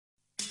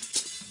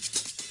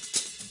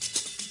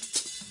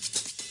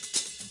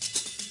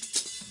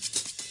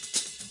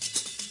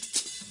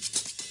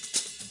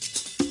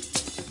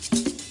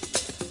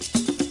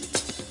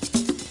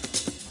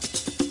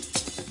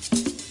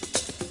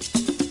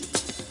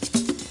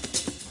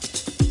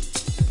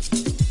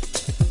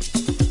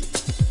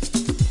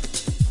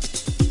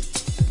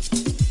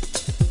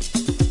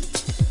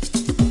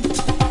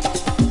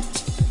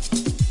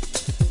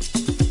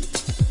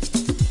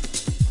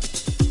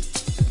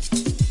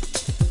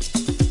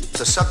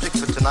The subject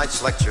for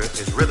tonight's lecture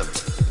is rhythm,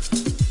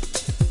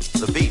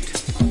 the beat,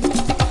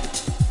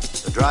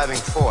 the driving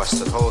force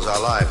that holds our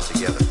lives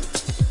together.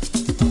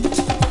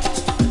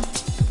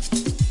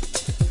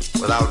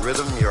 Without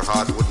rhythm, your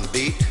heart wouldn't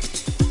beat.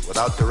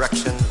 Without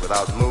direction,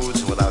 without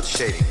moods, and without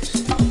shadings.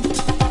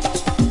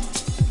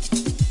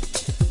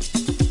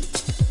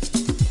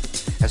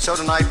 And so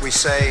tonight we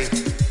say,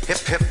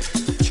 hip hip,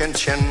 chin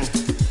chin,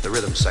 the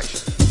rhythm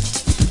section.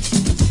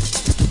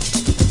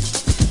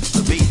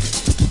 The beat.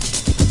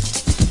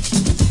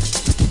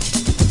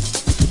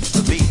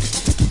 The beat.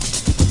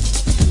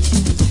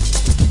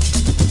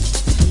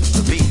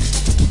 The beat. The beat.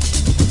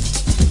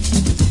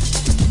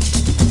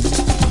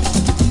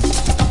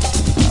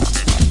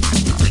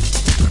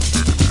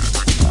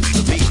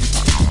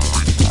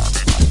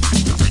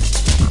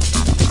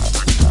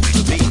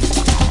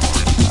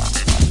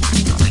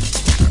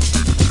 The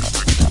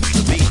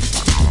beat.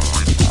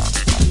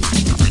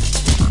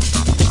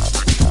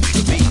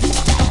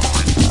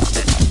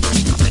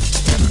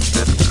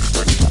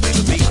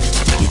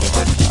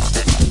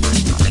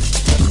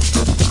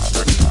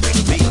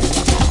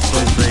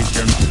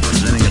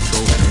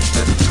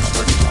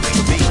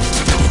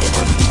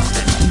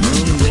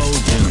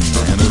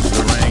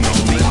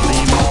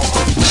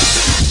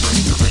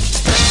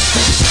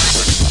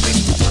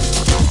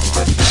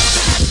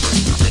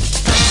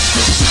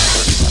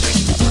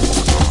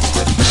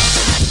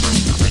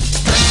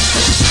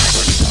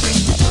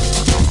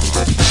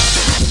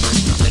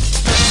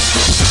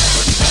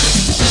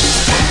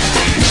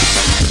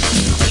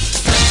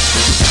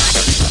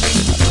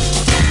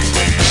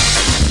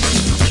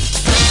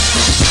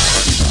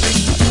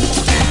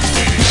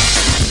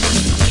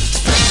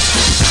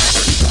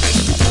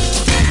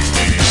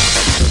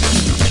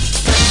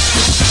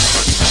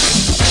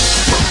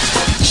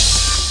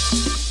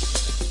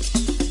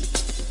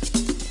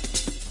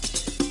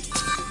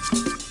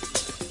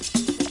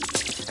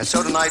 And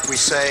so tonight we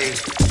say,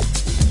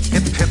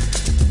 hip hip,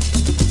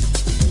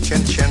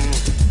 chin chin,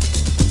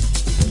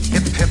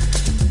 hip hip,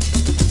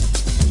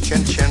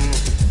 chin chin,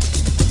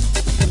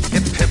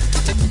 hip hip, chin chin, hip hip,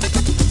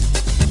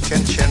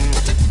 chin chin,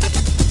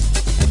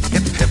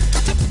 hip hip,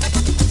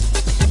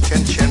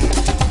 chin chin,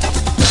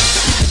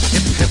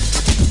 hip hip, chin chin, hip hip,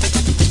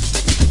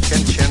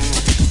 chin chin.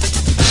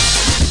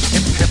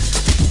 Hip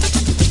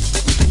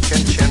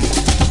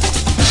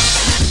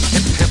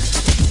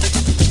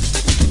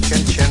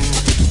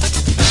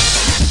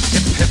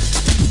hip,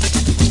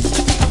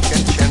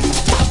 chin chin.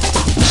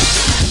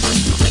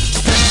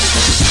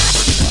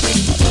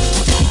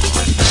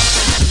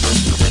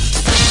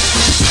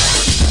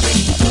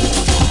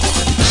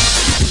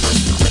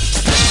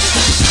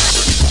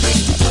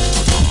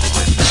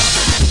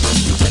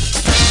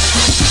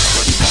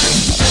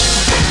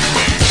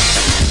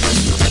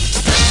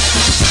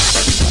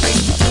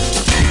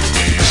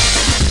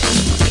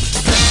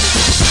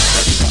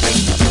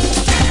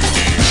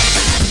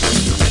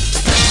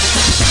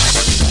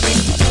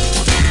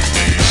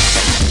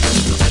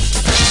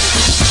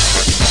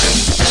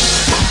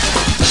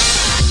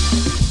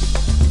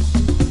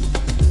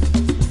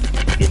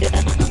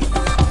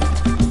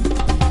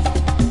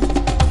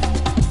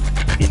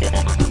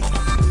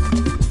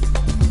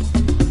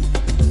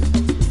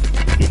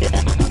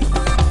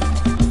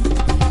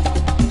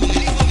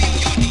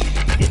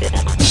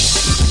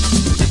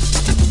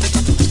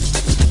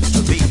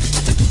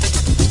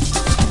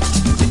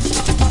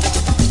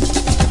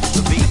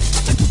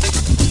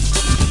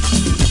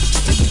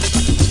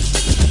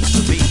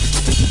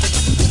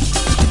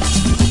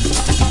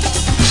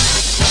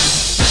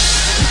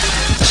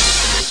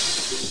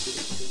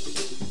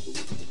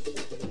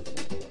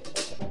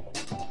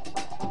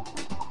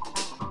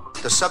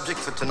 The subject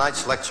for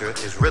tonight's lecture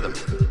is rhythm,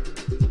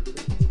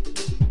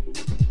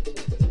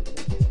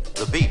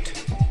 the beat,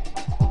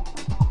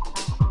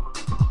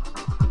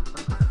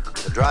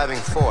 the driving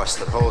force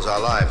that holds our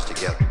lives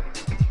together.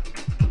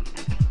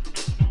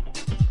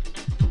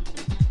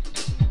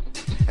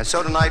 And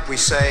so tonight we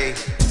say,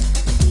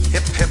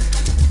 hip hip,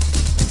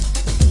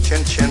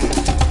 chin chin,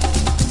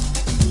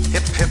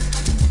 hip hip,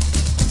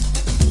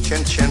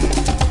 chin chin.